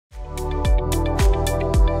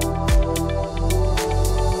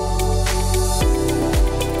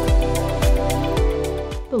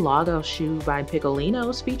The Lagos shoe by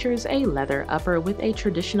Pikolinos features a leather upper with a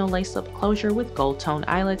traditional lace-up closure with gold-tone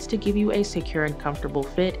eyelets to give you a secure and comfortable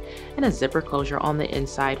fit, and a zipper closure on the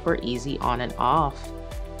inside for easy on and off.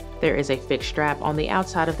 There is a fixed strap on the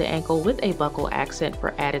outside of the ankle with a buckle accent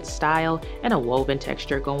for added style, and a woven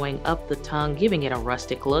texture going up the tongue, giving it a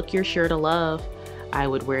rustic look you're sure to love. I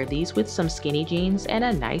would wear these with some skinny jeans and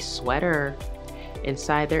a nice sweater.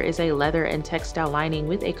 Inside there is a leather and textile lining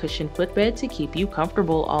with a cushioned footbed to keep you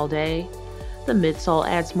comfortable all day. The midsole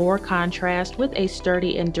adds more contrast with a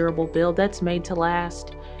sturdy and durable build that's made to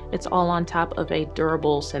last. It's all on top of a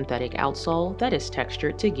durable synthetic outsole that is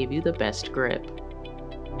textured to give you the best grip.